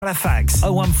Halifax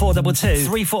 01422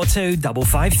 342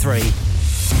 553.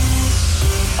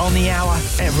 On the hour,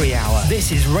 every hour.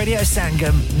 This is Radio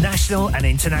Sangam, national and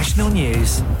international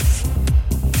news.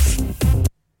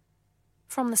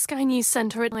 From the Sky News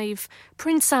Centre at Live,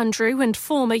 Prince Andrew and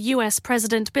former US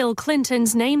President Bill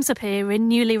Clinton's names appear in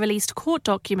newly released court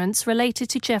documents related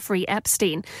to Jeffrey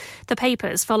Epstein. The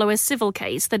papers follow a civil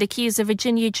case that accuses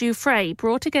Virginia Giuffre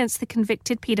brought against the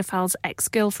convicted paedophile's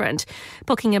ex-girlfriend.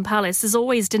 Buckingham Palace has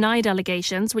always denied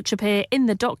allegations which appear in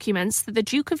the documents that the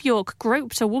Duke of York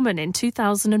groped a woman in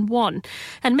 2001.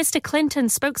 And Mr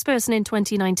Clinton's spokesperson in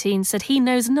 2019 said he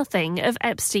knows nothing of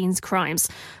Epstein's crimes.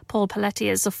 Paul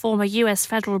Pelletier is a former US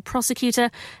federal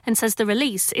prosecutor and says the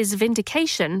release is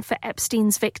vindication for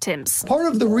Epstein's victims. Part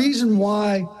of the reason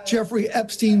why Jeffrey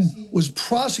Epstein was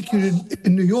prosecuted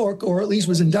in New York, or at least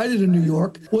was indicted in New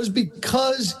York, was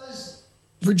because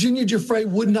Virginia Giuffre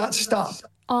would not stop.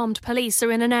 Armed police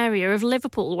are in an area of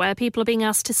Liverpool where people are being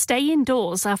asked to stay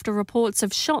indoors after reports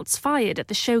of shots fired at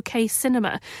the Showcase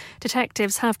Cinema.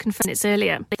 Detectives have confirmed this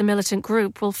earlier. The militant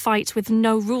group will fight with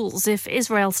no rules if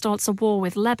Israel starts a war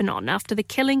with Lebanon after the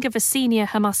killing of a senior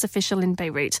Hamas official in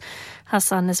Beirut.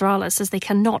 Hassan Nasrallah says they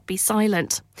cannot be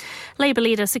silent. Labour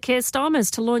leader Sir Keir Starmer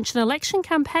is to launch an election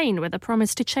campaign with a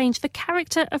promise to change the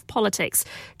character of politics.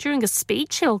 During a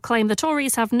speech, he'll claim the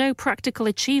Tories have no practical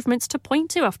achievements to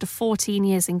point to after 14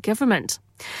 years in government.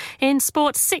 In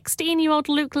sport, 16-year-old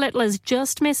Luke Little has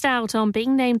just missed out on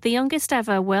being named the youngest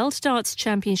ever World Darts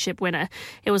Championship winner.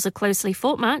 It was a closely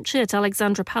fought match at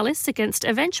Alexandra Palace against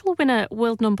eventual winner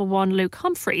world number one Luke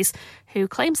Humphreys, who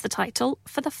claims the title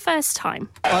for the first time.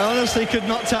 I honestly could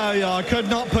not tell you, I could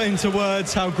not put into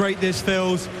words how great this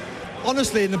feels.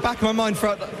 Honestly, in the back of my mind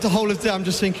throughout the whole of the day, I'm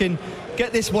just thinking,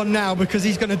 get this one now because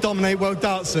he's going to dominate World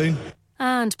Darts soon.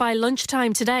 And by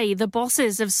lunchtime today, the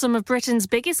bosses of some of Britain's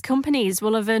biggest companies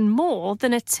will have earned more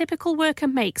than a typical worker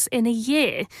makes in a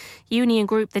year. Union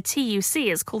group the TUC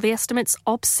has called the estimates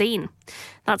obscene.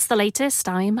 That's the latest.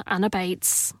 I'm Anna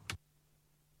Bates.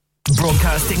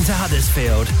 Broadcasting to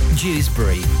Huddersfield,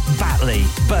 Dewsbury, Batley,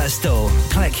 Birstall,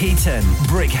 Cleckheaton,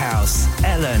 Brickhouse,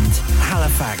 Elland,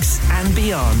 Halifax and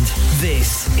beyond.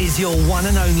 This is your one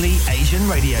and only Asian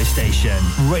radio station.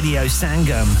 Radio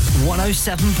Sangam,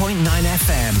 107.9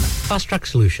 FM. Fast Track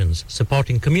Solutions,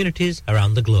 supporting communities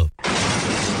around the globe.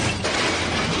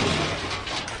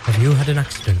 Have you had an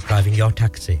accident driving your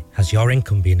taxi? Has your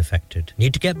income been affected?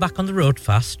 Need to get back on the road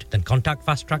fast? Then contact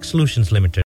Fast Track Solutions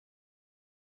Limited.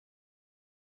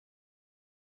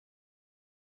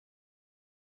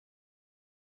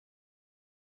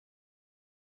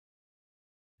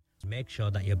 Make sure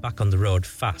that you're back on the road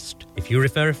fast. If you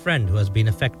refer a friend who has been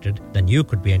affected, then you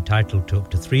could be entitled to up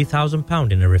to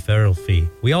 £3,000 in a referral fee.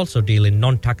 We also deal in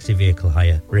non-taxi vehicle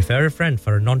hire. Refer a friend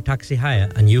for a non-taxi hire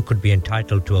and you could be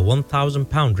entitled to a £1,000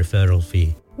 referral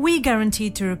fee. We guarantee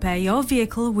to repair your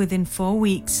vehicle within 4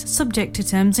 weeks, subject to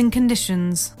terms and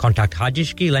conditions. Contact Haji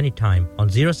Shkil anytime on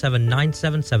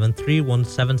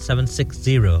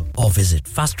 07977317760 or visit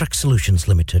Fast Track Solutions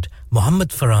Limited, Mohammed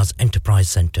Faraz Enterprise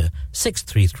Centre,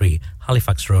 633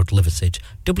 Halifax Road, Liversedge,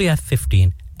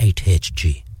 WF15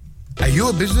 8HG. Are you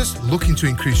a business looking to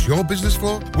increase your business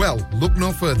flow? Well, look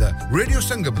no further. Radio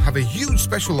Sangam have a huge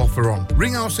special offer on.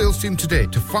 Ring our sales team today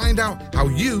to find out how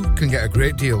you can get a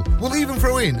great deal. We'll even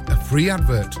throw in a free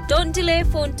advert. Don't delay,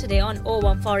 phone today on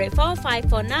 01484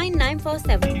 549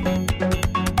 947.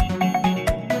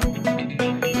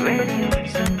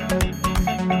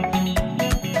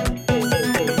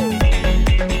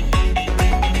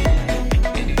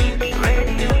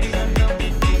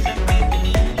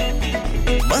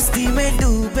 मस्ती में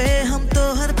डूबे हम तो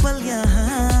हर पल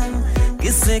यहाँ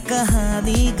किससे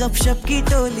कहानी गपशप की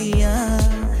टोलियाँ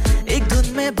एक धुन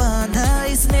में बांधा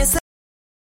इसने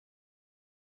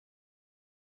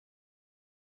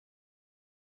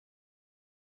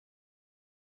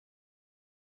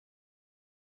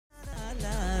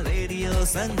रेडियो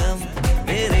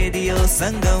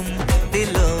संगम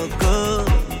दिलों को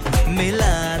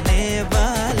मिलाने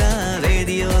वाला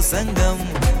रेडियो संगम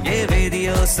ये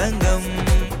रेडियो संगम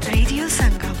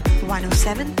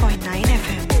 107.9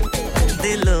 FM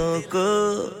दिलों को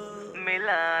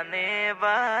मिलाने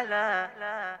वाला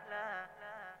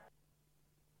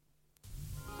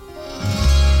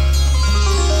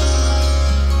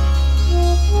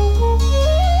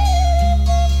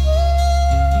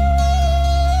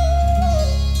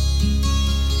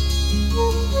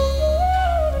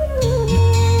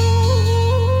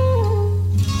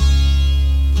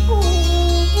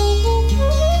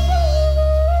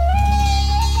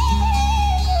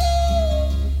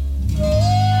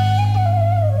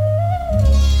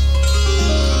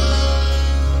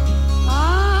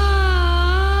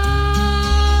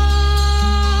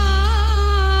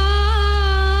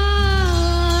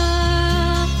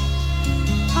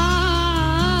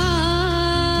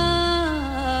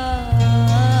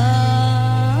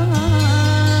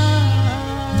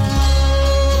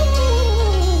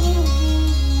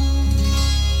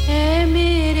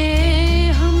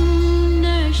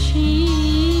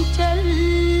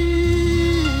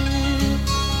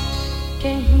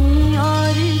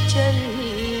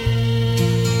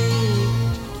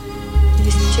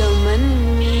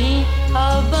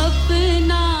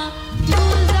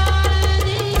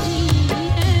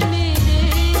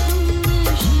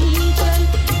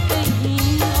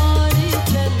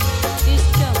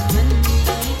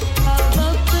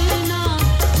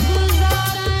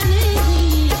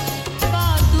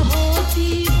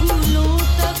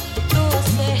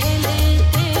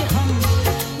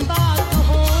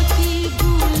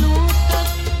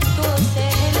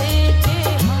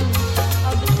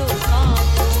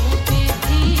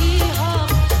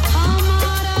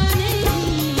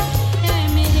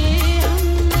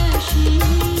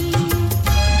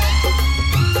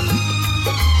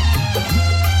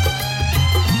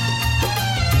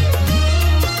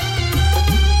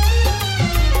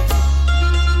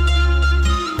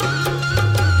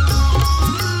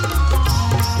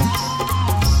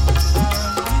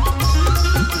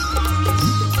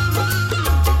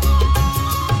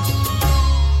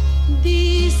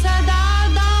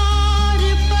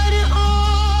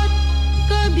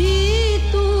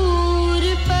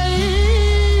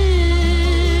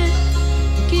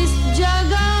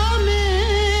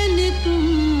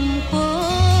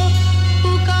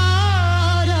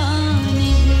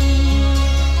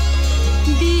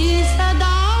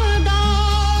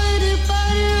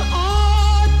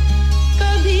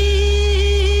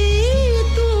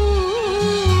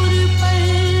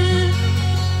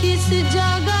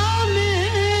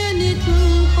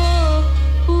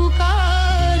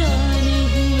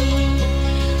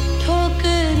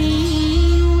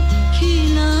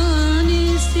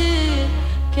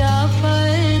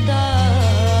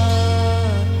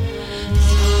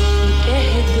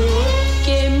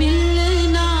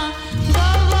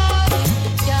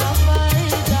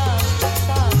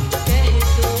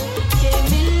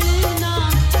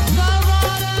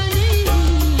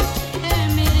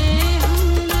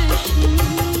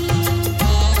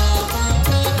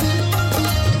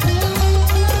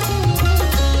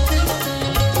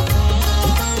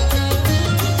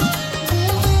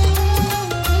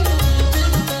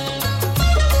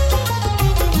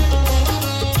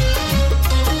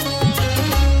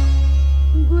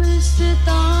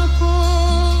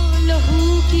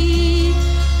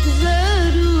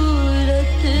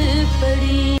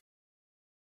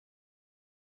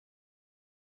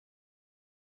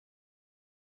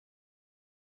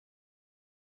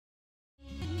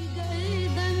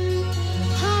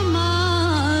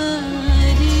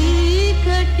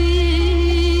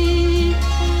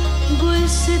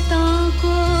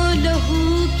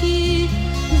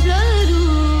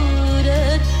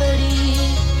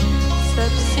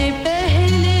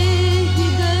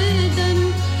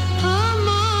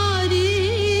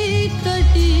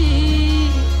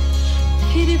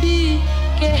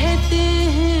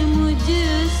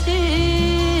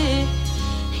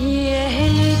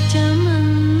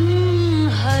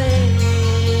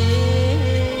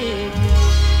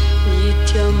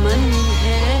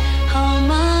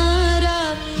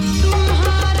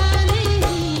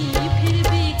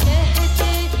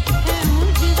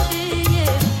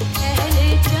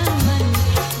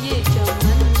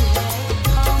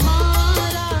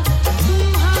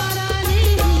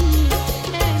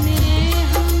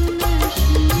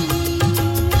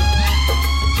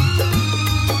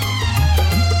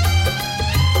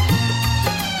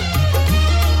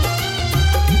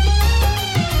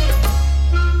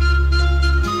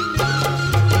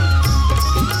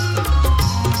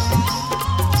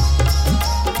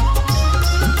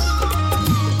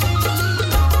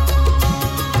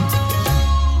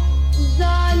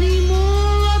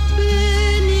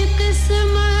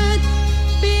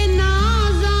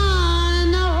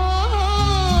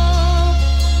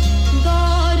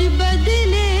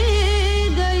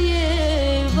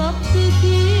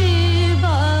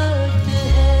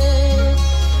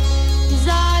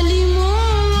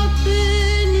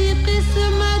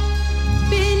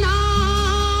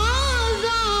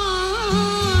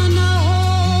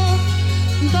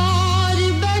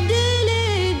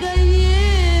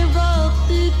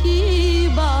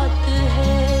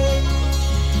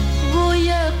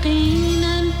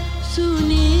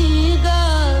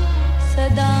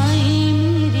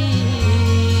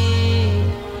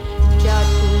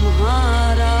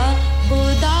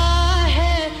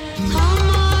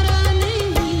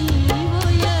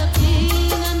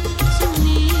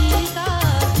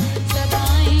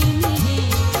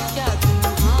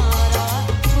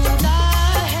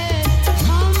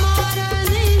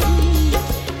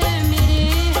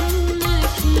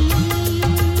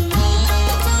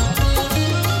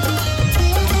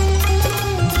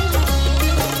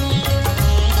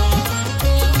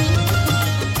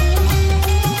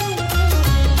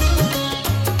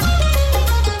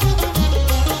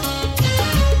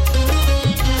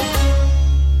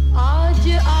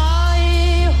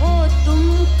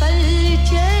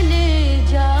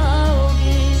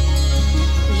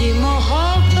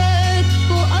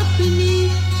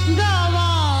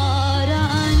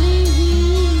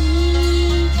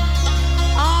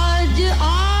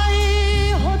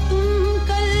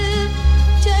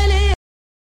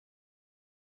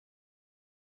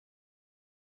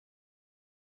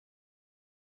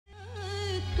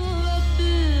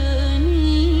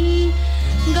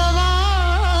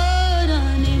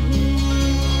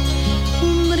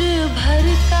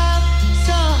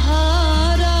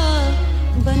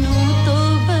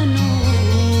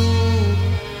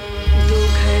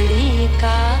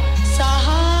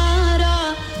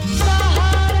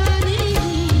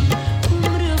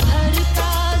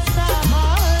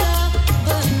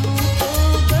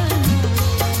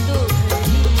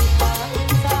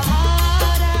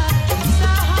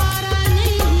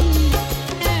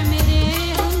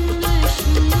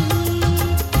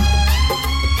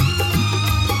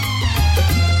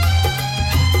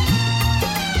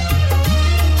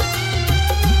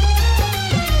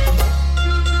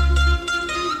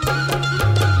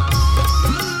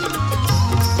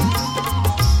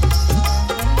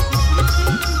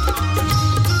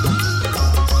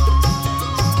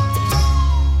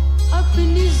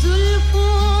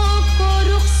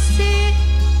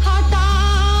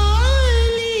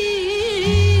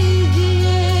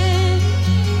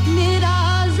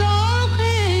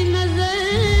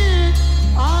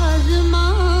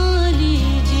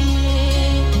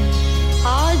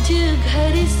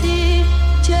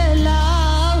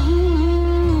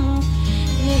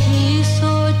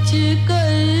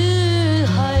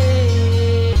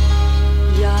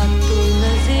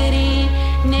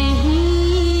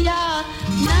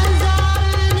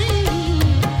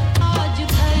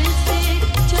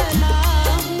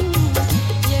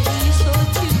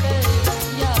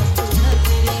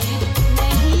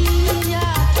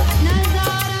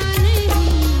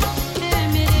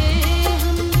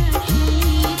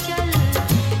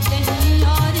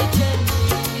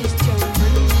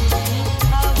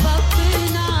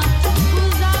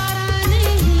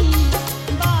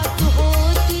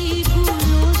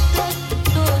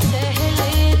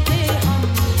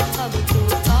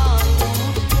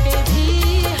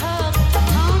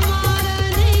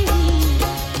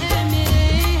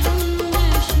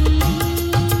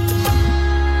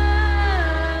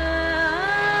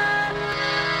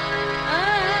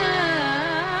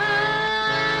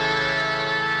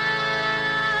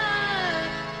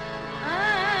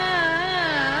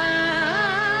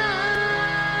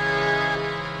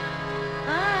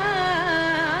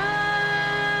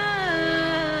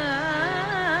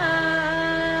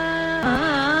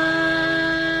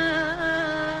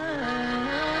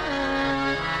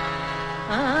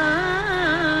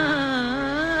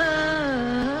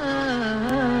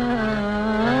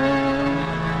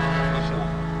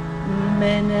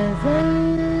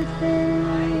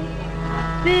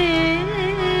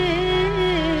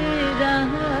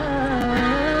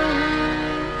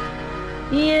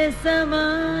ये समा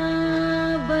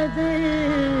बदल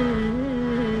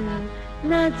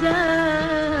न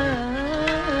जाए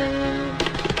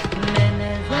मैं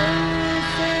नज़र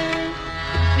से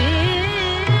पी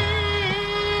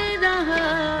रहा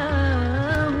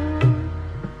हूँ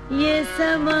ये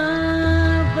समा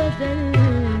बदल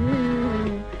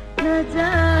न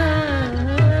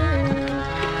जाए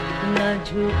न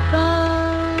झुका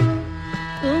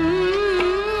तुम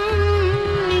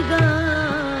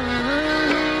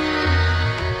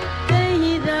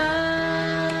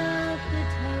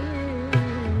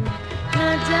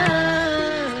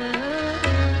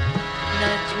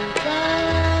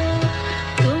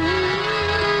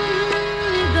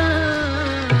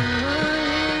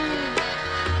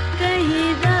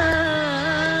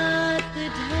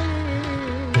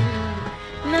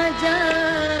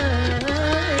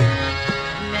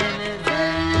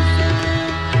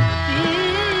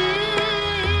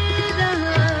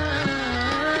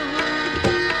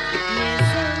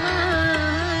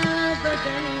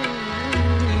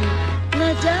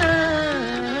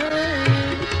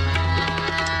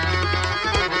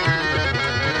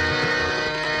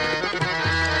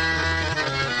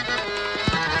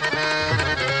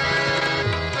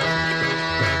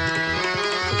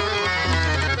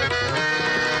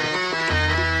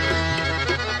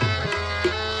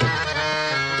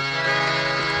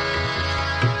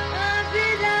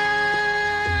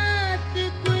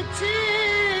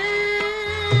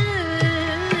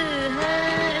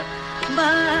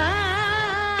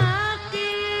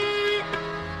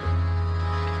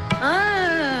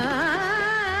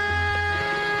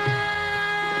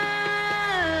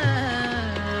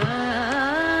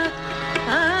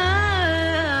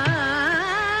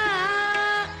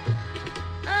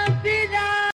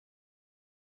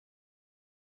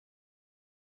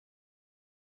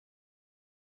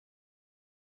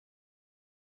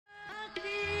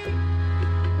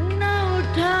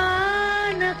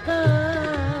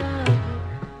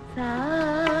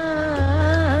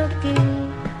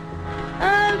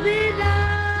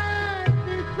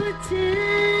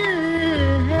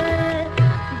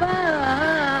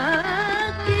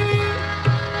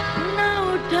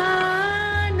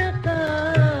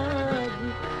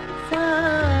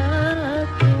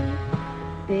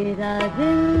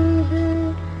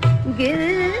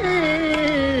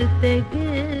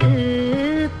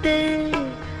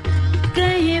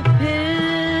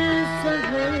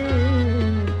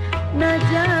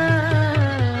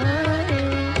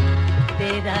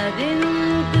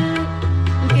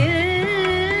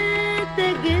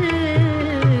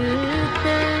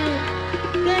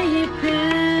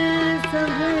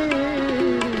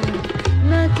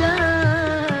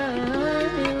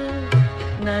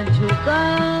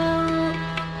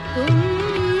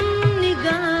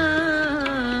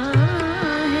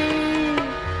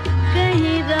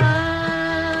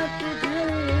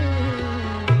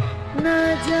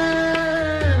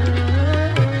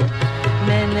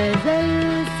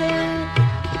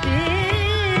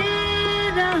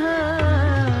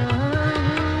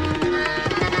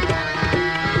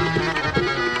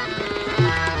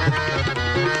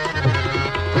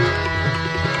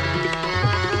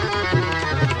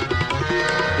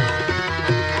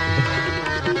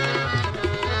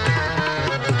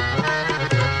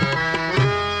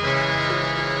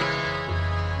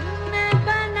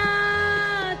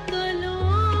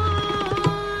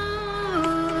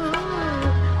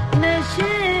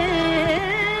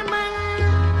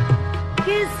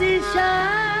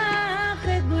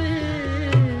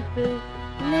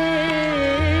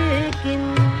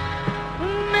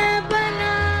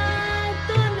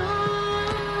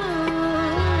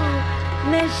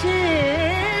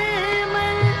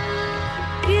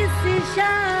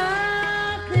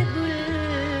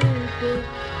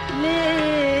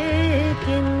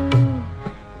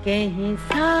कहीं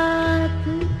साथ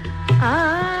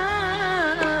आशियाँ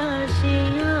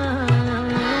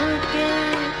के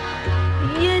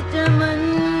ये चमन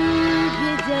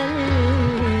भी जल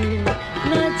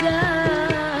न जाए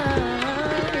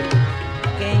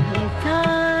कहीं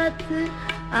साथ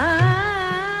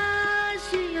आशियाँ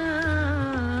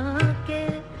के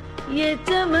ये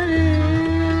चमन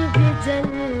भी जल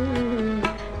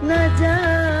न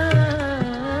जाए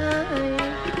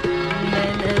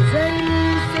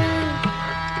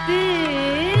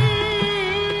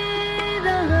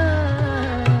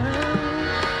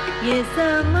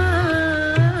समा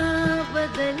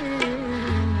बदल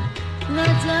न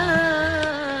जाए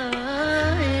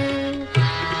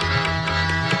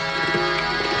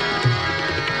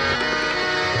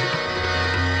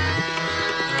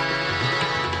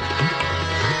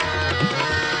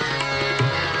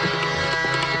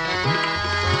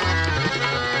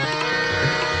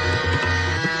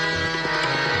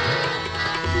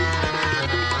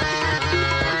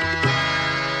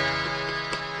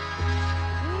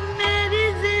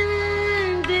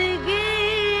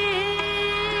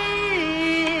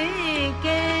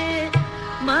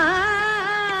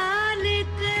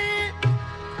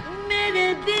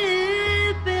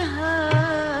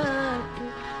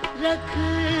रख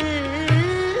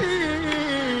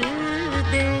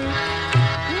दे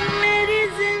मेरी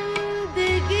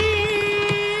जिंदगी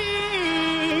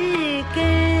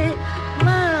के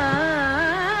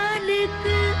मालिक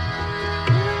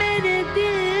मेरे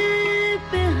दिल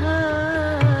पे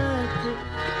हाथ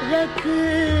रख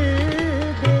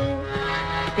दे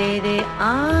तेरे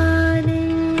आने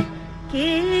की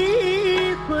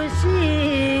खुशी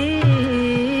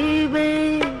में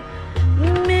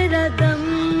मेरा दम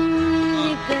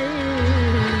निकल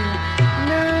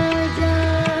ना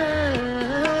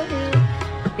जाए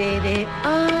तेरे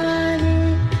आने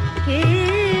की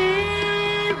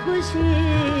खुशी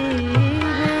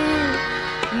में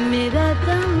मेरा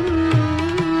दम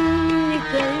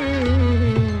निकल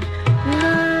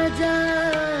ना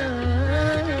जाए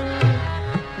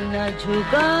ना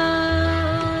झुका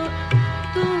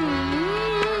तुम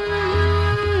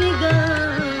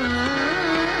निगाह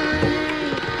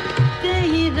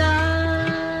कहीं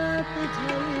रात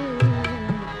ढल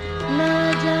ना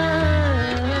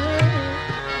जाए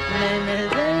मैं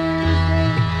नजर से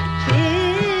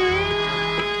छीन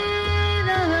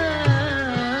रहा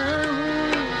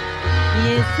हूँ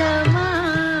ये समा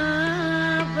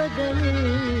बदल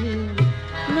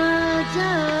ना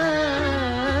जाए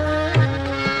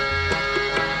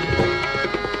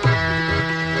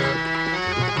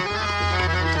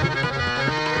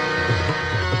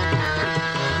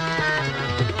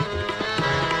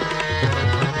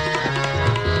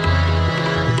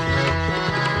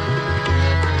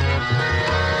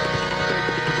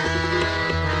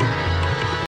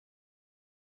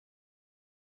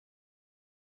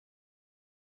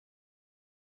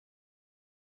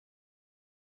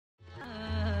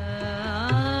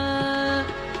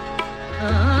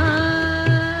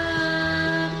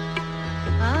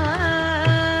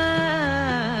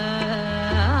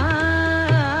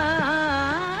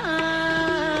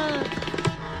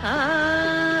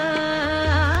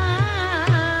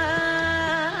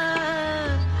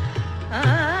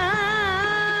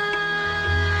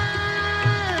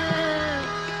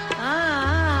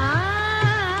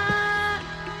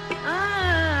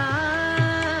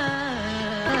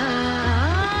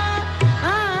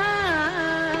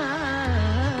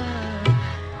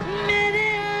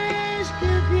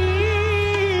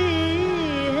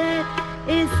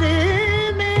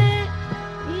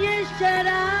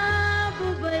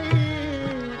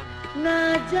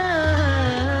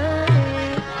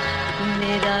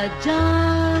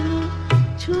जान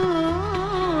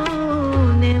छूने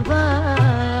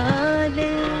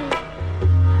वाले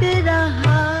तेरा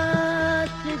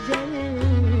हाथ जल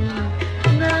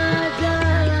ना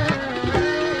जाए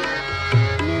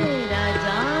मेरा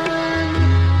जान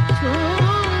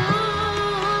छूने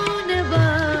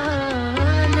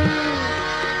वाले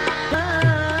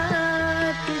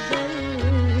हाथ जल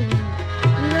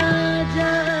ना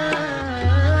जाए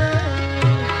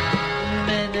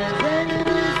मैं नजर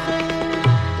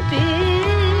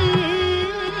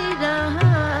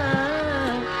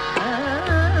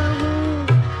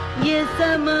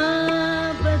समा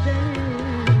बदल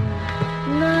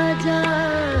ना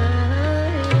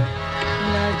जाए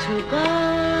ना झुका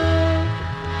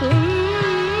तुम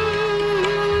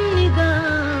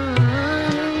निगाहें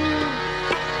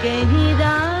कहीं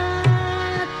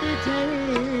रात ढल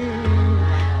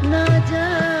ना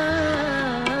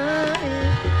जाए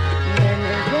मैं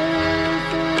नजर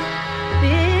से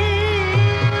तेरा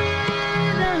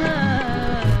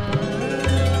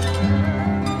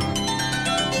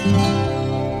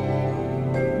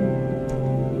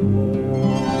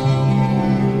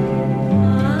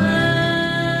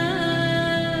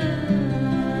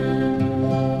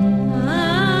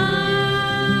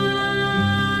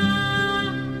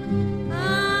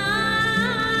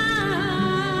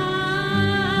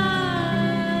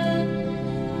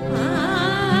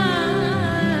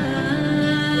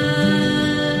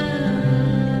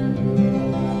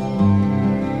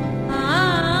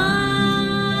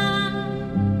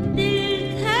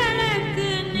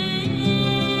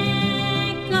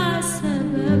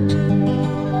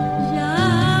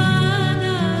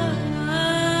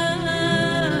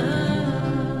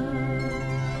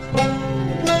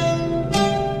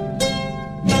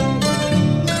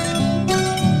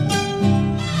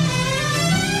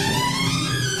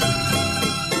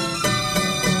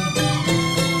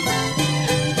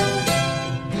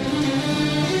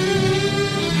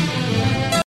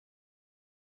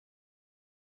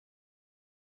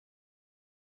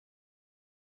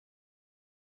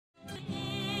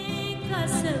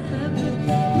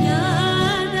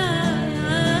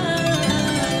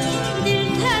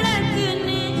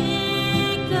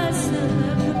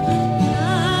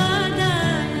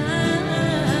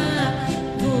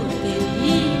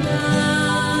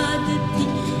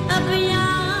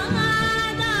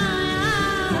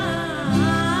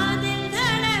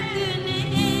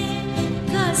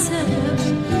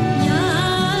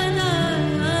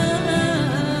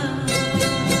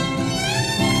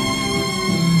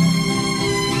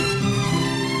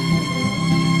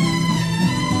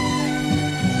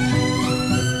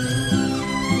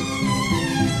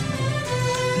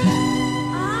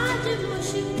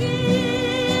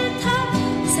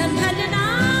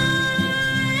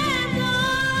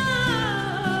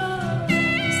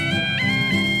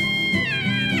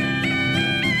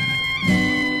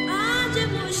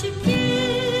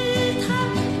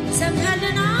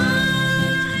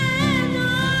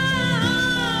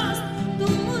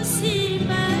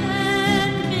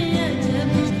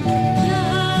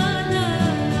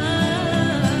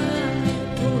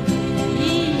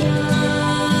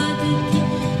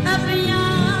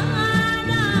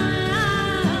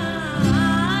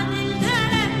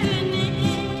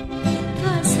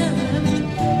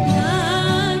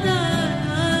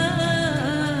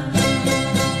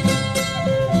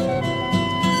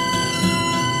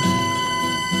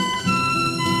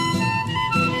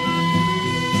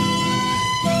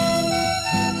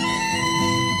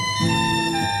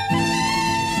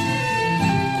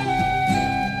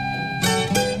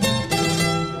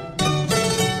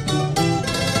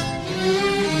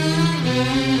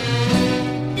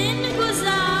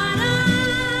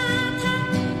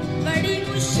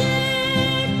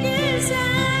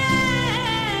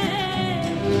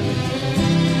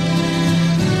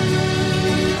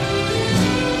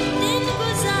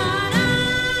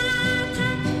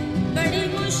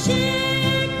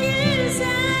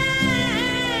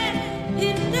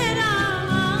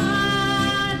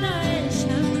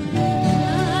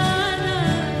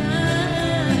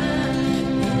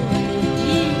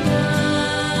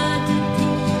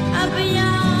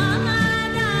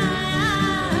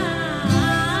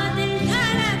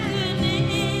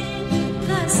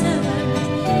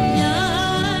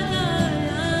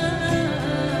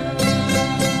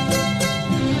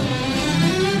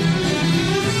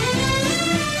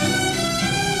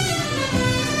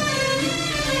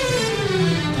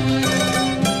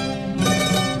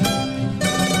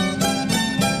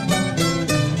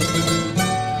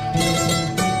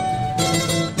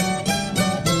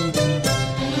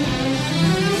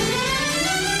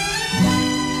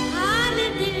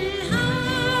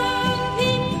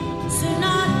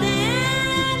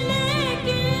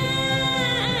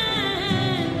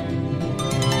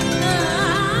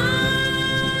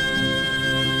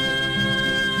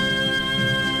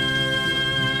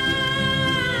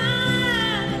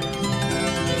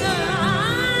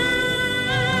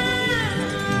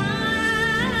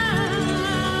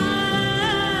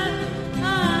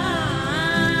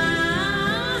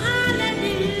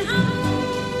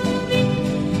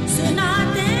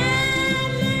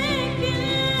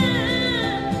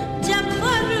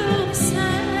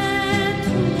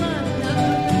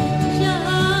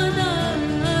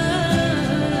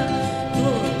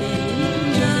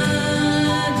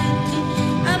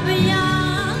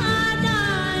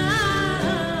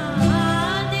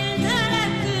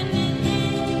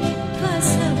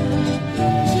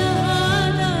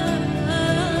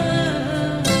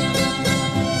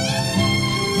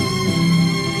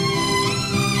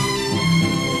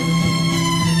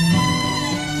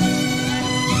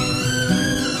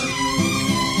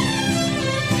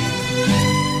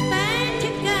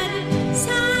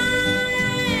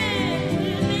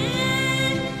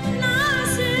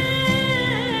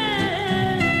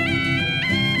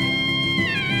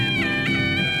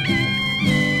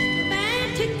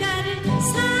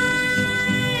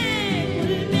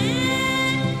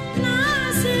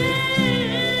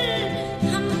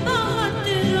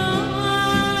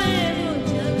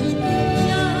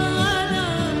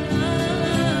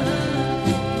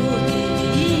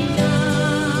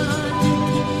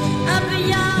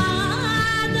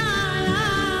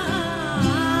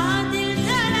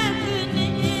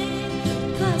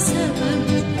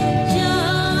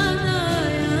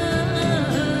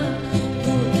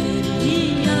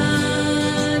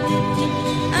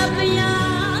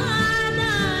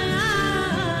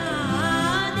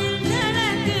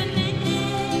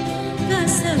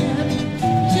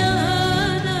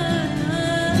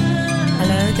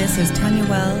This is Tanya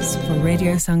Wells for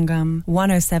Radio Sangam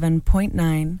 107.9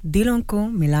 Dilon ko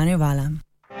milane wala.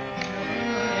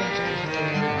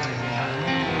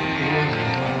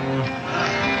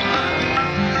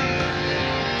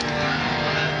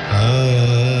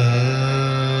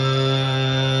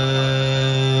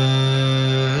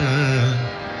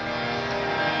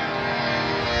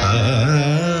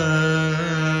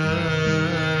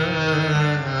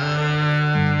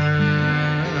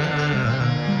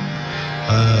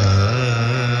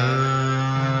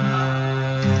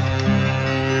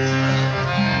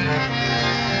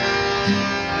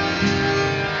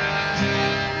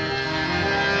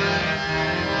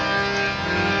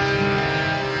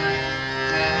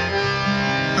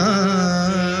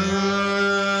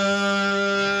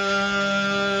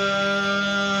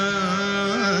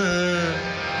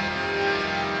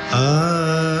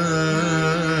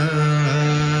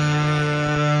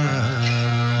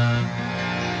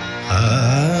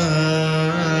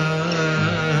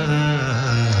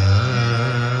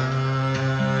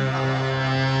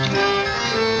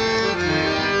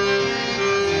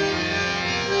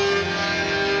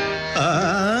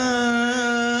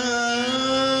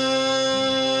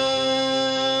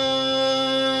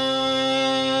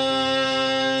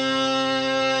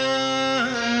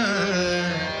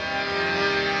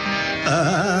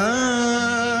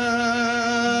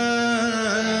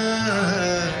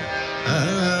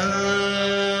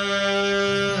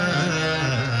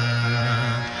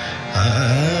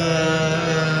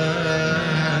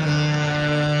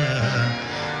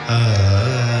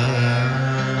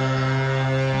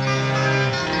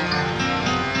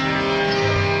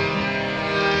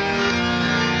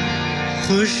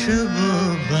 खुशबू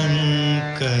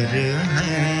बनकर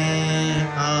है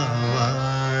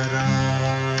आवाज़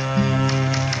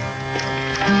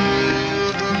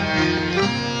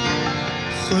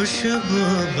खुशबू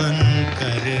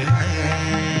बनकर है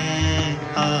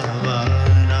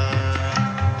आवारा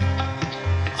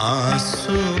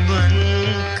आंसू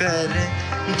बनकर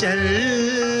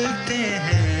जलते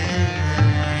हैं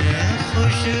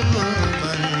खुशबू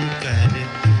बनकर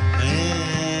है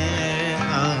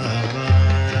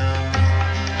आवारा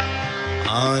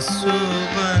आंसू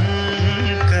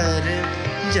बनकर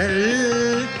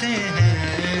जलते हैं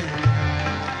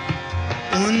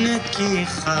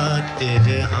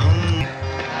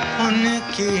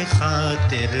उनकी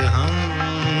खातिर हम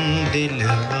दिल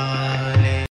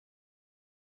वाले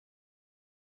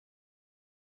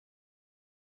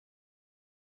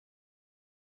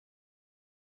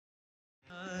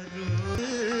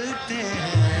रूठते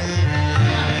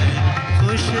हैं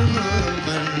खुशबू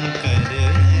बनकर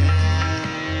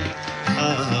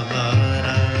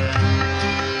आवारा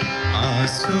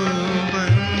आंसू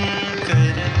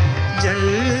बनकर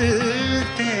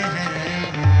जलते हैं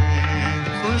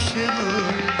खुशबू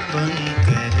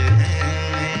बनकर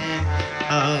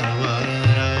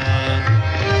आवारा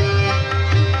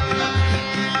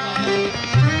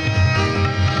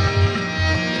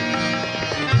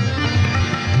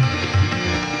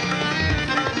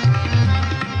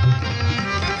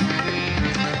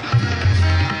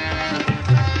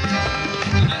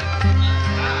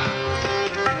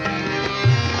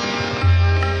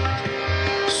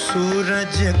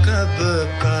सूरज कब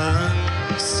का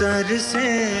सर से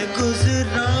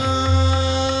गुजरा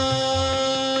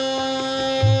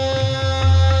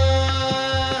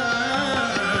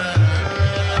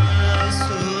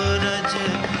सूरज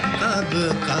कब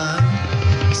का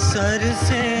सर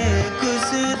से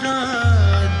गुजरा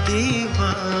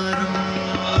दीवारों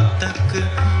तक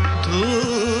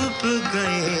धूप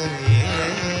गए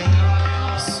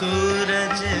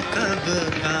सूरज कब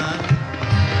का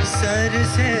सर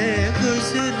से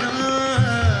गुजरा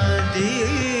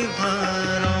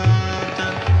दीवारों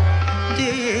तक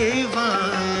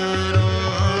दीवारों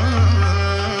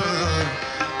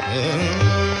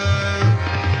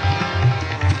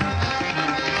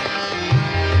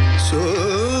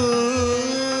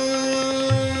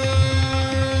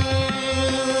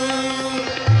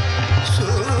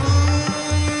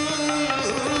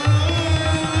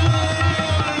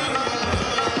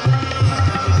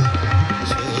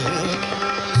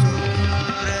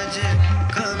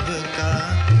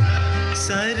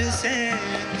सर से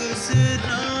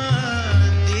गुजरा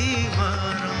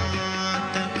दीवारों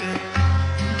तक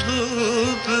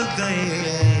धूप गए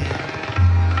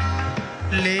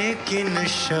लेकिन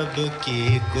शब की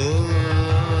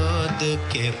गोद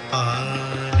के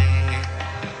पाले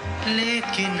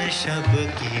लेकिन शब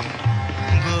की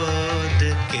गोद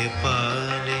के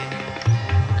पाले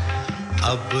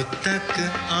अब तक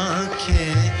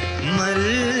आंखें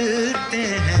मलते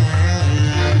हैं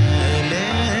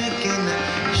लेकिन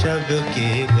शब की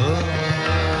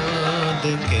गोद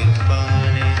के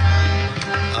पाले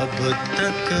अब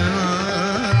तक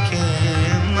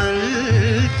आंखें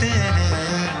मलते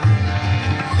हैं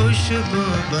खुशबू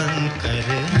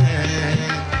बनकर है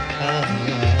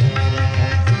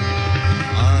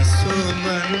आंसू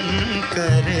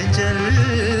बनकर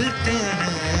जलते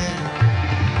हैं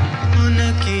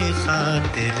उनकी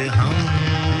खातिर हम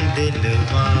दिल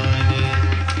वाले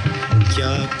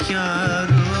क्या क्या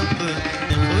रूप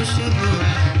खुशबू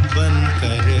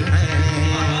बनकर है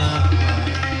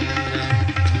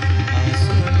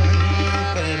आंसू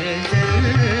बनकर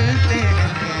जलते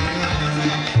हैं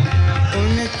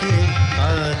उनकी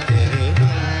खातिर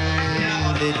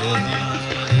हम दिल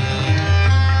वाले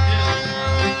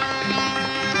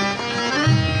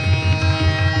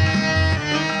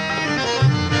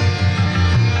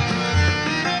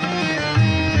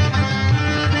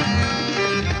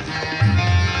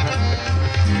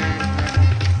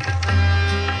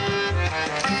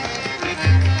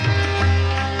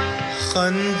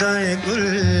खंदाए गुल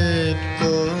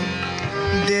को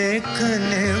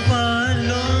देखने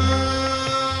वालों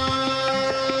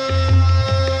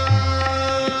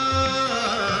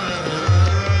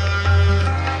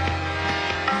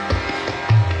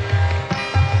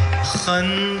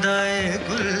खंदाए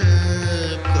गुल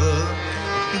को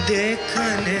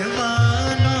देखने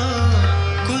वालों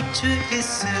कुछ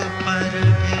इस पर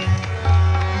भी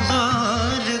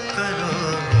गौर करो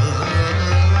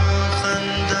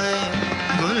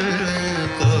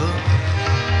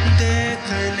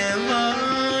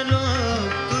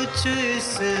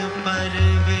पर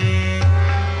भी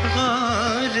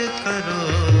गौर करो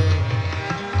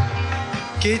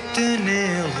कितने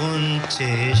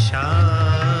गुंचे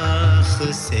शाख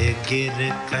से गिर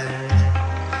कर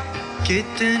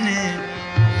कितने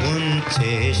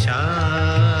ऊंचे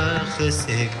शाख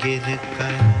से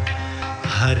गिरकर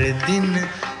हर दिन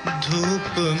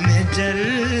धूप में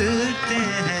जलते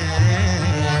हैं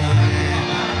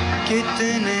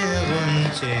कितने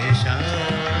ऊंचे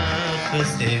शाख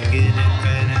से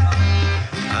गिरकर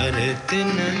हर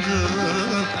दिन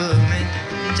धूप में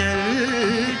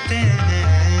जलते हैं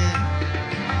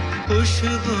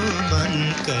खुशबू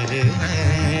बनकर है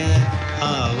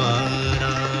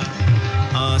आवारा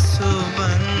आंसू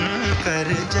बनकर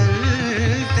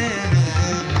जलते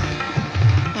हैं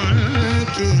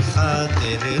उनकी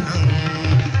खातिर हम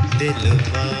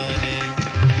दिलवारे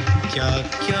क्या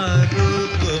क्या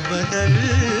रूप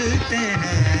बदलते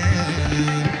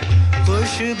हैं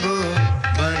खुशबू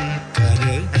बनकर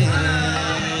है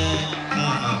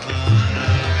आवारा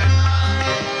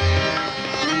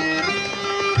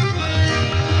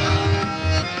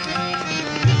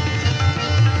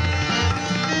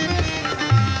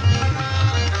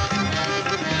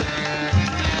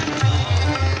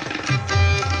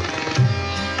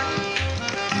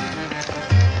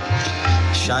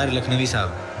शायर लखनवी साहब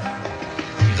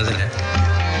गजल है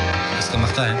इसका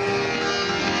मक्ता है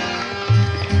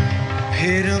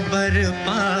फिर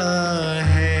बरपा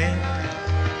है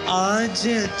आज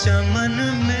चमन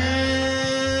में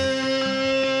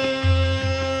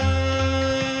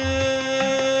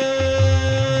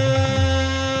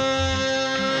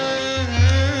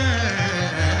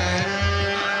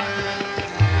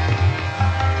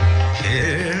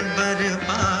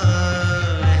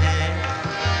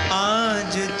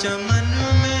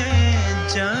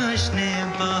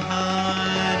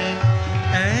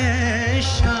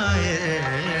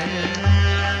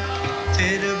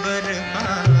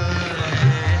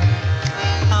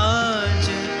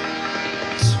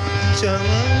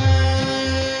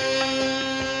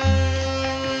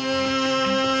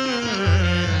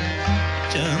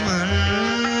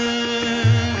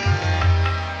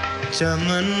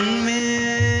चमन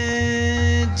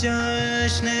में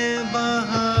जश्न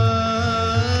बहार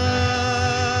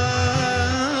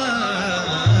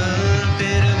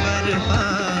फिर बरपा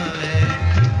है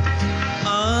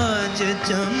आज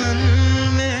चमन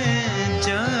में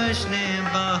जश्न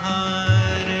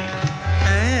बहार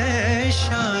है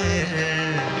शायर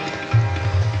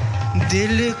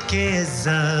दिल के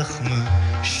जख्म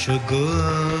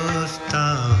शुगुफ्ता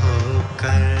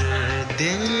होकर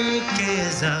दिल के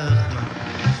जख्म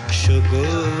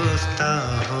शुगुफ्ता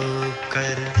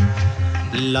होकर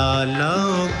लाला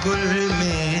गुल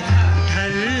में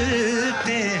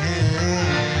ढलते हैं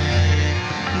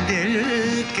दिल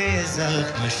के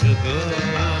जख्म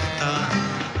शुगुफ्ता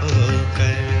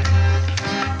होकर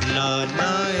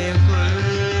लाला गुल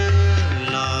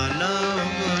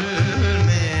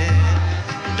में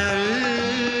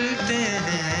ढलते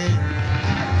हैं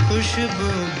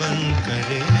खुशबू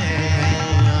बनकर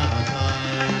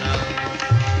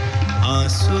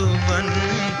आंसू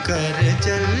बनकर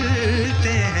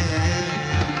जलते हैं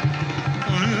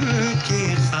उनकी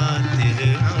खातिर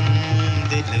हम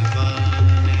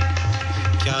दिलवारे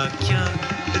क्या क्या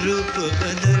रूप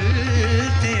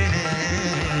बदलते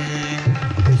हैं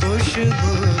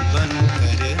खुशबू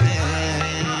बनकर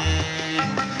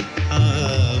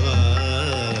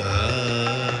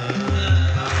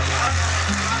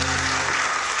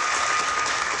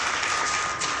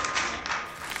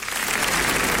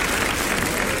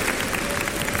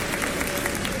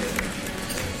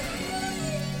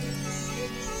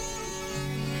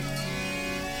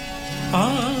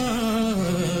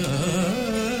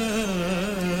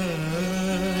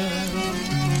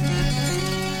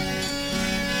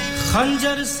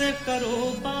खंजर से करो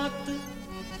बात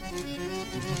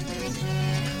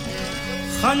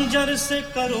खंजर से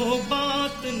करो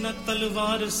बात न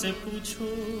तलवार से पूछो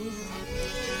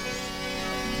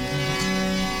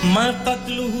मैं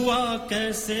कत्ल हुआ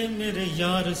कैसे मेरे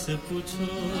यार से पूछो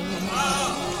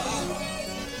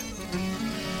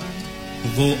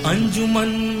वो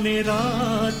अंजुमन में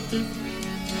रात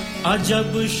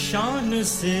अजब शान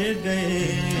से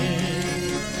गए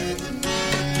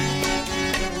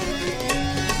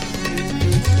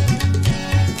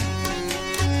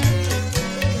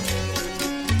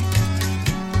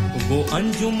वो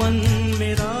अंजुमन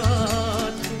में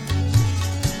रात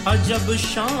अजब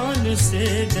शान से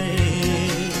गए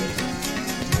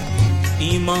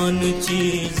ईमान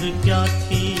चीज क्या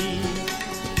थी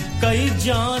कई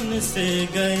जान से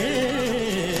गए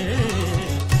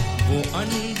वो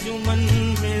अंजुमन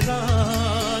में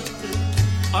रात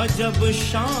अजब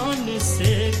शान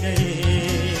से गए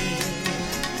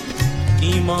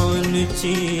ईमान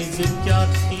चीज क्या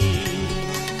थी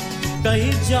कई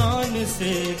जान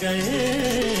से गए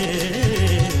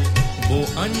वो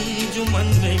अंजुमन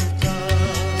में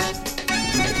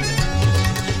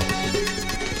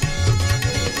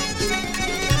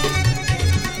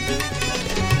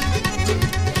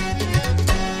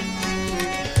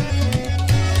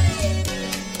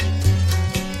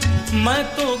मैं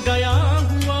तो गया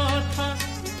हुआ था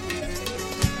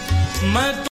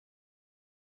मैं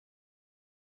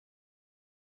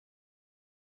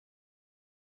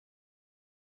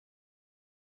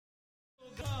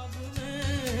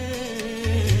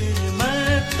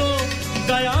तो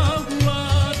गया हुआ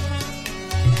था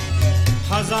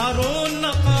हजारों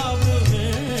नकाब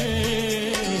में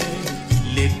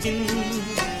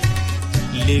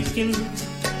लेकिन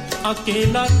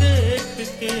अकेला देख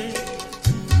के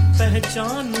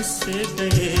पहचान से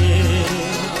गए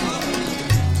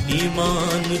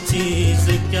ईमान चीज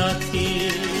क्या थी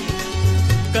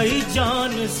कई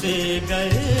जान से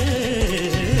गए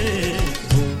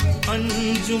वो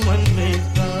अंजुमन में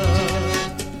का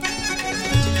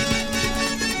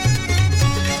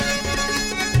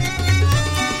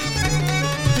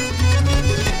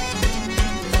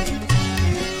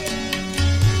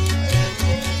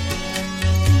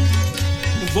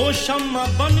वो शम्मा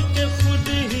बन के खुद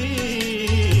ही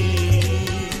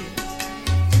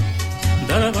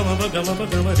दरा गम गम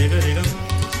रे रे गम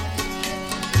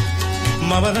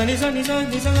मा बा नी सा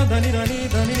धा नी बा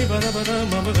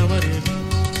मा बा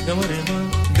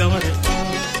गम रे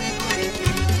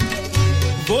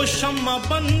वो शम्मा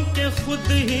बन के खुद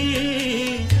ही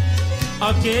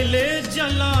अकेले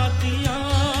जला दिया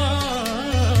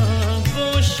वो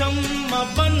शम्मा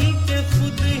बन के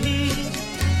खुद ही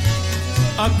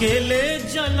अकेले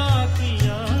जला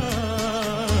दिया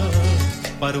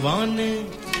परवाने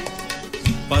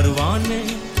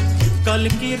कल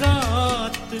की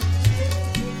रात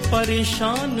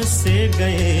परेशान से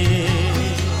गए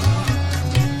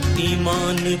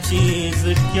ईमान चीज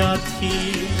क्या थी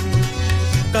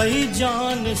कई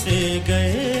जान से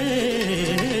गए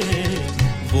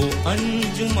वो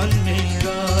अंजुमन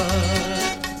मेरा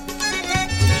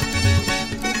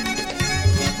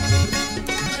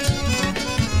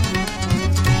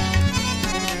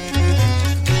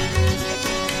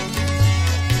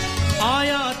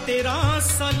तेरा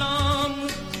सलाम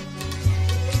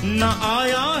न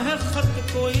आया है खत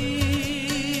कोई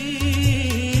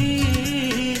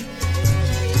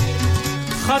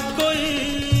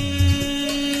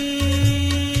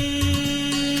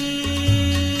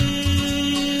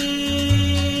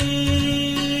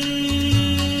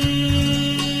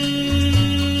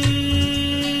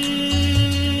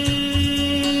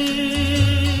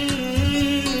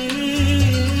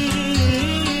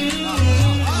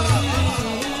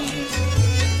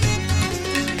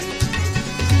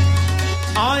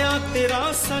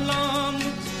सलाम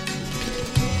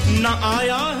न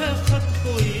आया है खत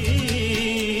कोई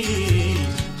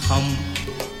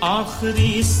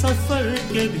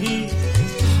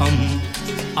हम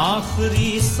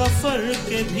आखिरी सफर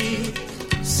के भी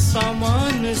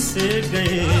सामान से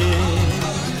गए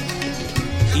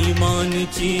ईमान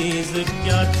चीज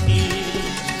क्या थी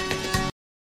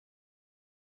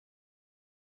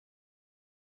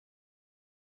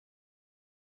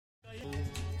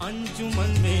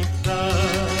अंजुमन में था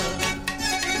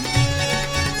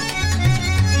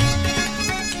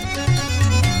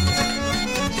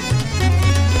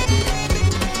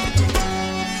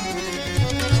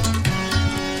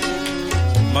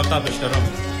मकाबशरम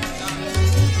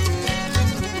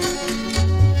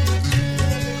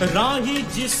राही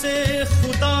जिसे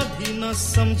खुदा भी न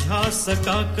समझा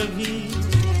सका कभी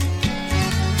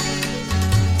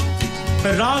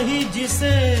राही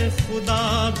जिसे खुदा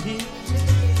भी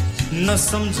न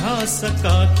समझा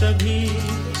सका कभी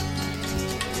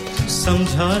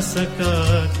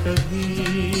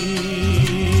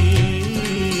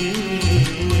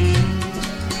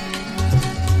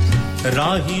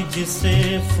राही जिसे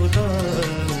खुदा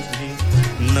भी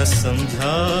न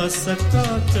समझा सका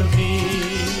कभी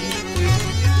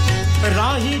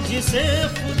राही जिसे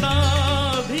खुदा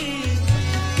भी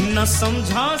न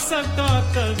समझा सका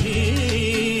कभी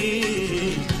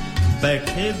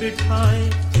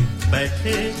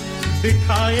बैठे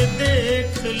बिठाए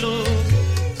देख लो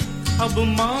अब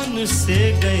मान से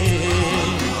गए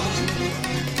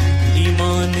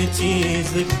ईमान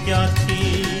चीज क्या थी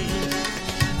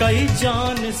कई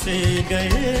जान से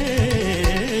गए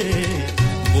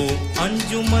वो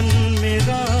अंजुमन में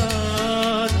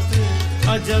रात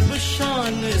अजब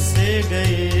शान से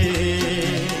गए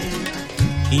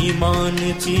ईमान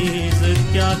चीज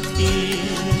क्या थी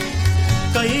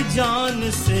कई जान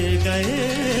से गए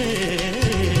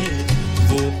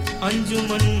वो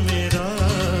अंजुमन में रात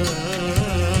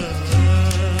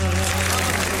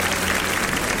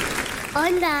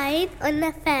online, on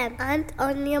FM, and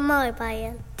on your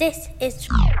mobile. This is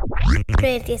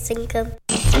Radio Sangam.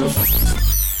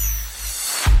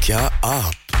 क्या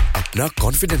आप अपना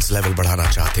कॉन्फिडेंस लेवल बढ़ाना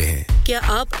चाहते हैं? क्या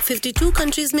आप 52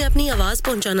 कंट्रीज में अपनी आवाज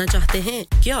पहुंचाना चाहते हैं?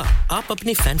 क्या आप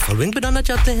अपनी फैन फॉलोइंग बनाना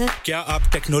चाहते हैं? क्या आप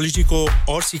टेक्नोलॉजी को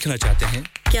और सीखना चाहते हैं?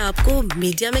 क्या आपको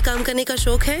मीडिया में काम करने का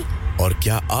शौक है? और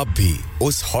क्या आप भी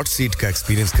उस हॉट सीट का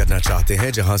एक्सपीरियंस करना चाहते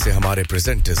हैं जहां से हमारे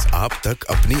प्रेजेंटर्स आप तक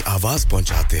अपनी आवाज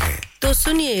पहुंचाते हैं? तो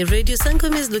सुनिए, Radio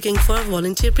Sangam is looking for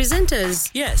volunteer presenters.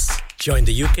 Yes. Join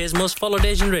the UK's most followed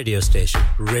Asian radio station,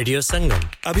 Radio Sangam.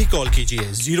 Abhi call kijiye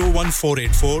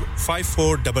 01484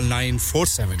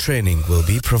 549947. Training will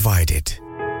be provided.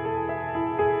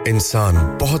 इंसान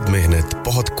बहुत मेहनत,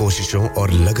 बहुत कोशिशों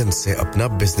और लगन से अपना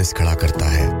बिजनेस खड़ा करता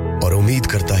है और उम्मीद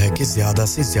करता है कि ज्यादा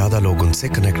से ज्यादा लोग उनसे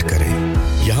कनेक्ट करें।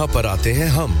 यहाँ पर आते हैं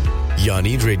हम,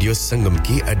 यानी रेडियो संगम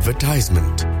की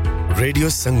एडवर्टाइजमेंट। रेडियो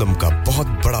संगम का बहुत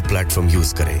बड़ा प्लेटफॉर्म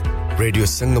यूज करें। रेडियो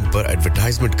संगम पर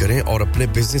एडवर्टाइजमेंट करें और अपने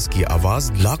बिजनेस की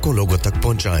आवाज लाखों लोगों तक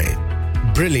पहुंचाएं।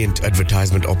 Brilliant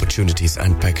advertisement opportunities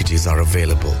and packages are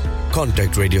available.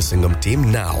 Contact Radio Sangam team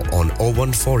now on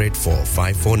 01484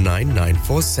 549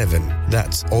 947.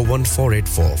 That's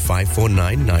 01484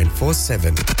 549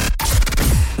 947.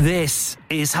 This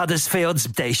is Huddersfield's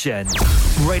station,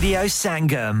 Radio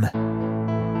Sangam.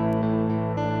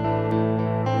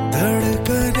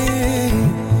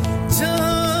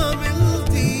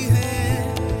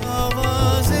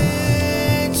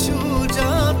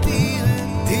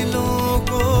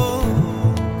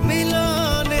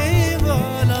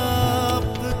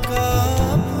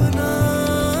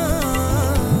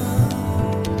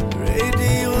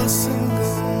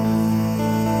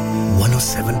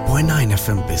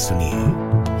 FM पे सुनिए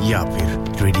या फिर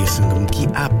रेडियो संगम की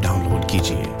ऐप डाउनलोड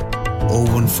कीजिए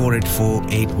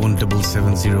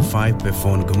 01484817705 पे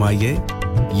फोन घुमाइए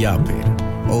या फिर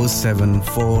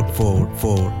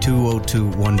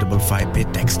 07444202155 पे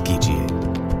टेक्स्ट कीजिए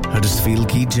हडर्सफील्ड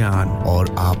की जान और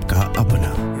आपका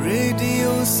अपना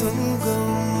रेडियो संगम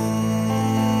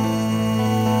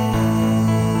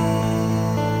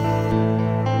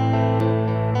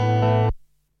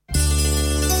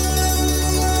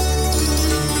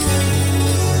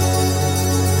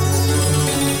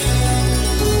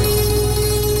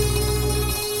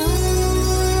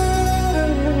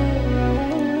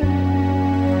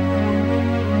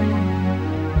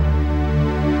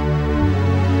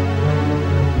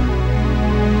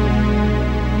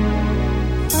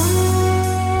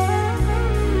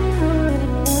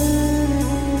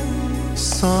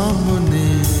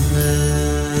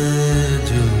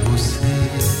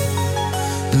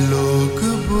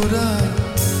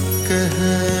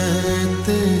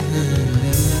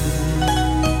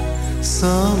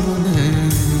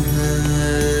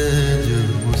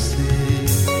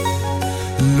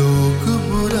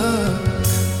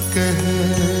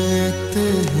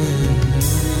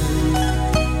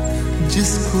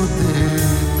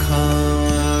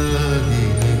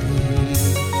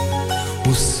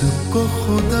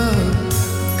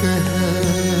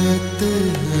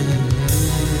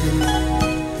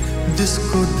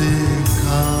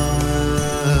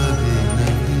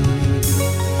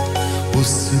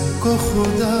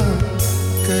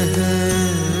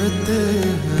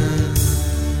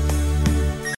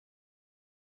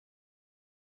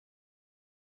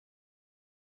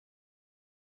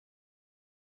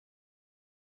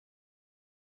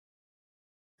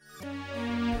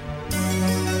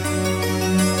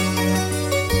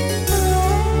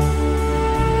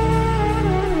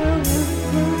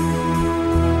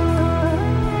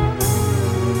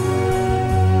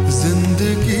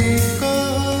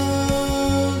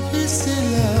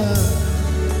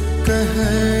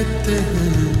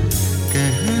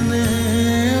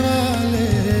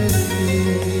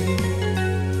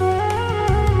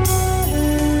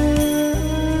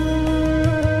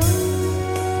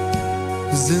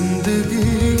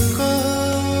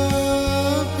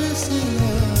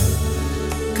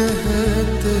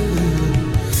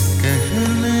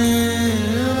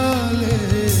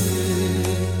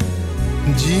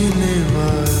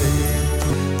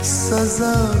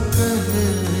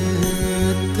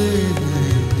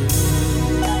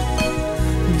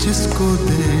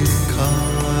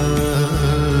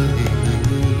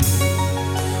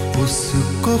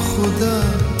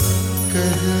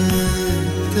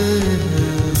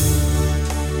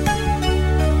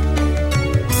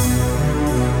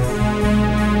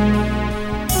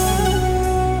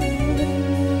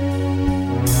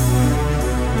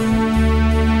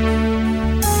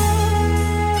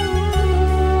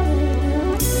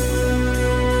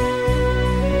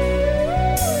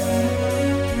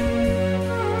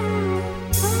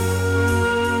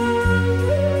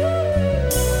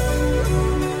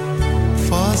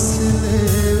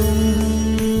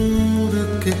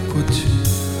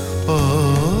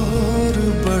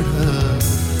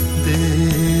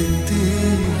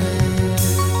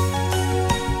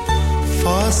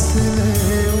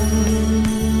फासले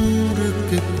उम्र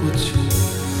के कुछ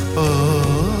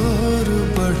और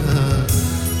बढ़ा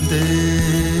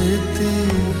देते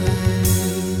हैं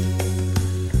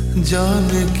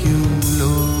जाने क्यों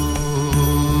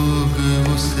लोग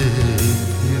उसे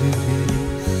फिर भी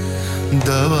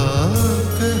दवा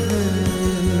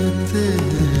कहते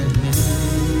हैं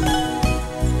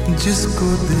जिसको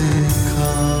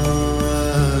देखा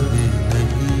भी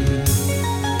नहीं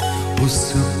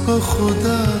उसको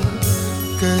खुदा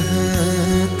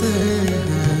कहते हैं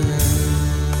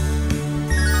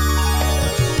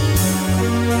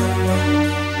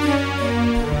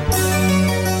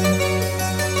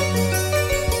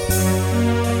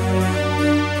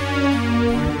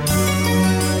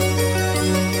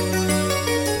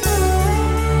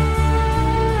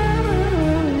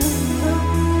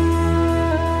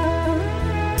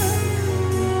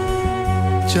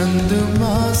चंद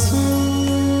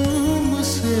मासूम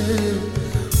से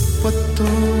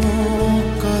पत्तों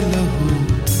का लहू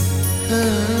है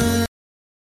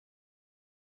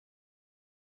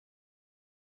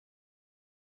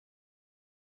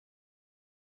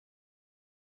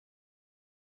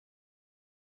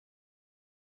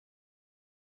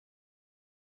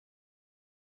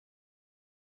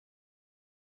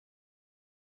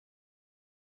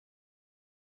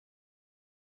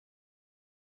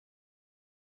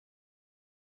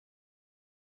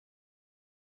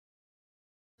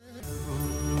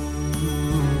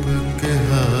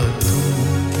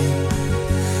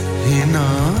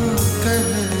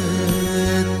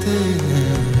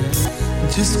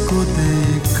जिसको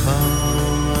देखा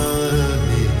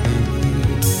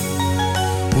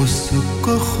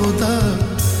उसको खुदा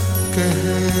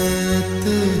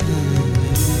कहते हैं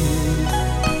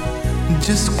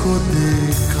जिसको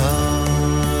देखा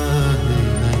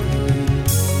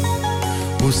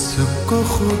उसको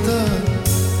खुदा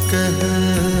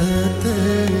कहते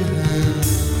हैं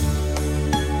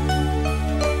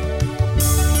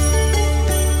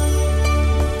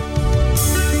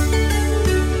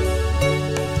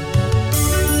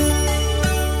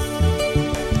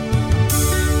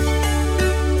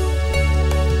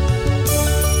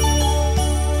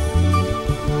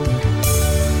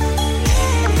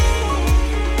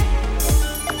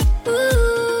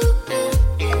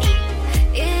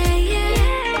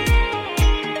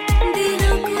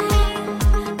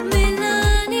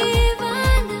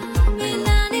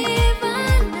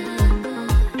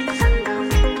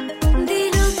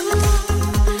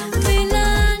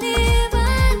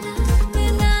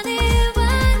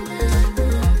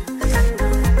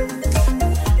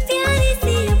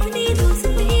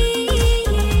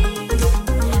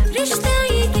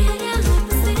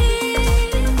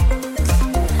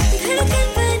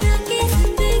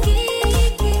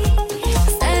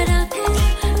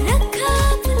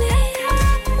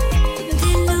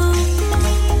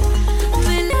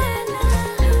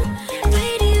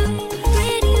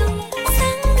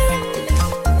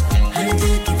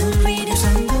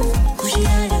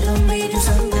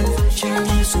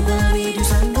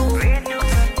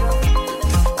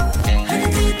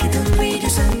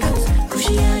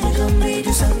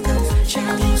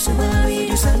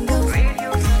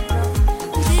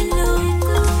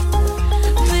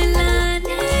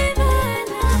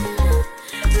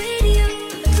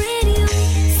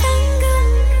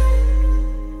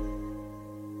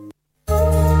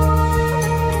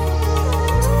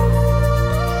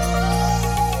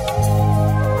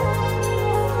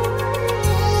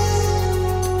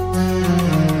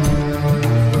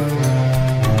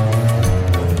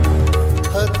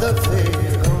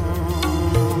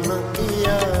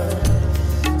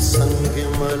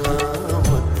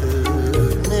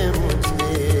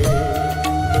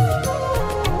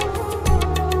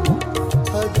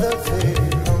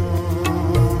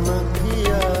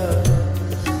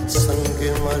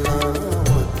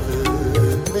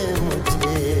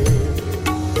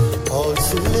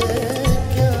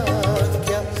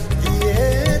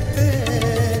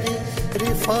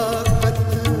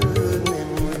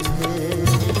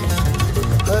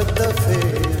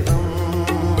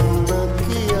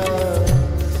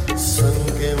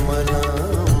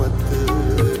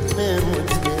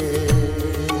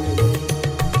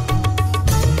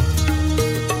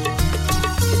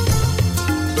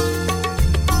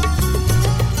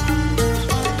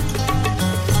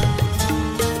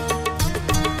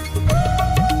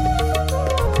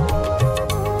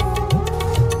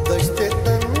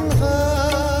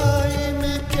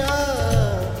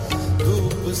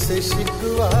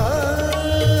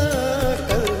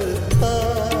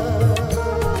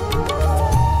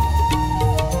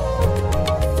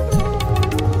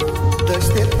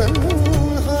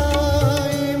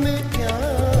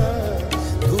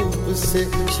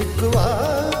तुझसे शिकवा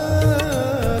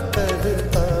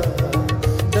करता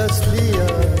डस लिया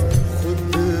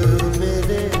खुद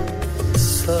मेरे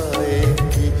साए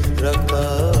की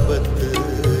रकाबत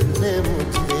ने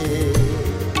मुझे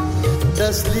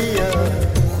डस लिया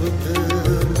खुद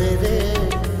मेरे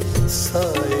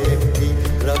साए की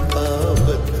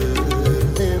रकाबत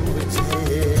ने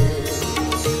मुझे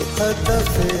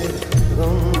हदफ़े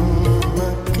गम न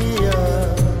किया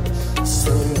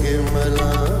संग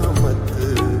मलामत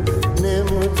ने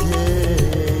मुझे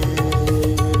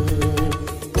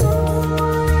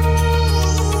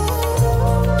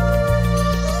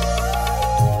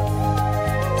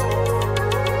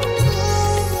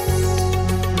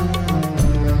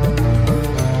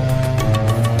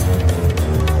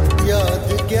याद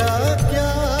क्या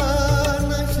क्या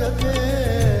न शबे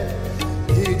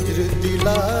हिज्र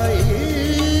दिलाई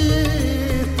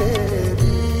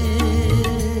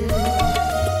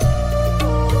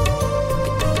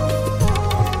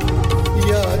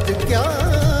क्या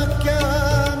क्या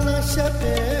नशा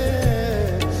पे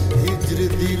हिज्र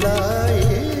दिलाई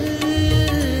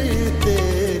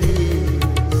तेरी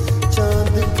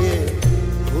चांद के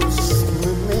हुस्न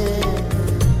में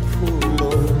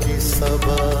फूलों की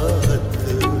सबाहत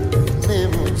ने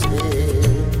मुझे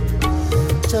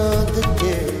चांद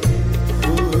के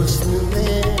हुस्न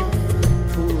में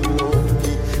फूलों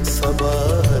की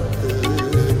सबाहत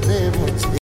ने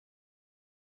मुझे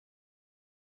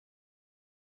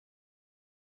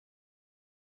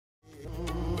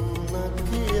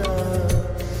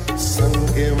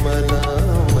संग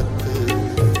मलामत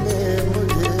ने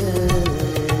मुझे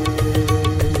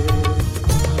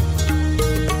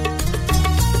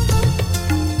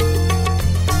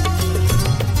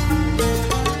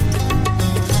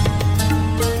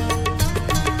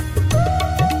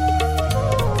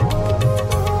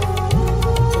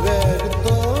गैर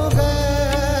तो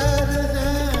गैर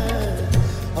है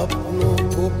अपनों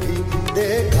को भी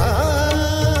देखा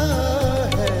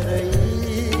है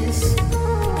रईस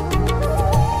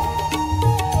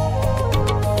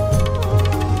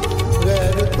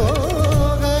गैर तो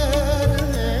गैर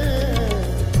है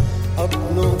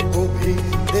अपनों को भी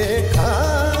देखा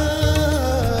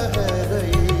है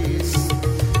रईस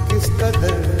किस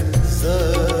कदर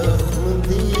ज़ख्म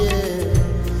दिए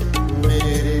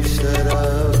मेरी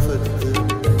शराफत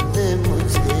ने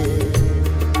मुझे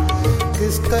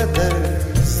किस कदर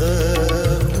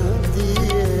ज़ख्म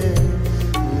दिए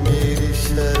मेरी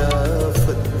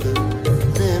शराफत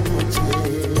ने मुझे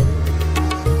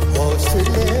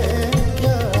हौसले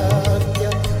क्या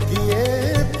क्या दिए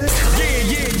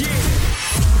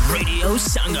Radio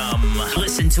Sangam.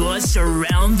 Listen to us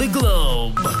around the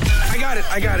globe.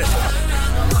 I got it.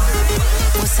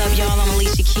 What's up, y'all? I'm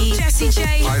Alicia Keys. Jessie J.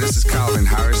 Hi, this is Calvin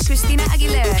Harris. Christina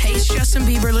Aguilera. Hey, it's Justin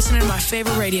Bieber listening to my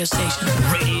favorite radio station.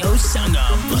 Radio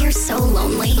Sangam. You're so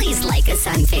lonely. Please like us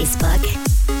on Facebook.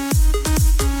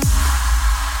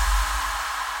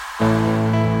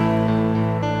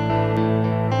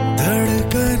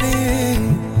 धड़कनें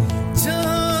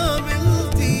जहाँ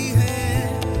मिलती हैं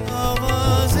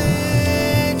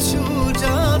आवाज़ें छू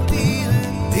जाती हैं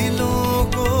दिलों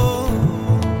को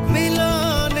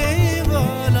मिलाने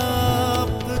वाला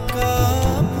आपका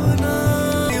अपना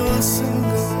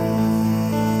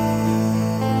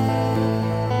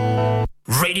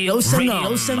Radio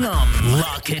Sangam.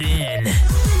 Lock it in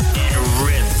and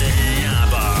rip the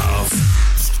knob off.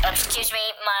 Excuse me,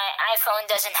 my iPhone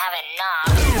doesn't have a knob.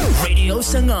 Radio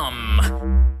Sangam.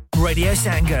 Radio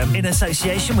Sangam in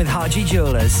association with Haji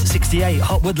Jewellers, 68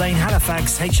 Hotwood Lane,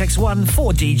 Halifax, HX1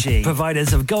 4DG.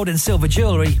 Providers of gold and silver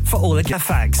jewellery for all the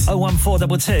Halifax.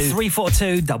 01422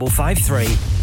 342 553.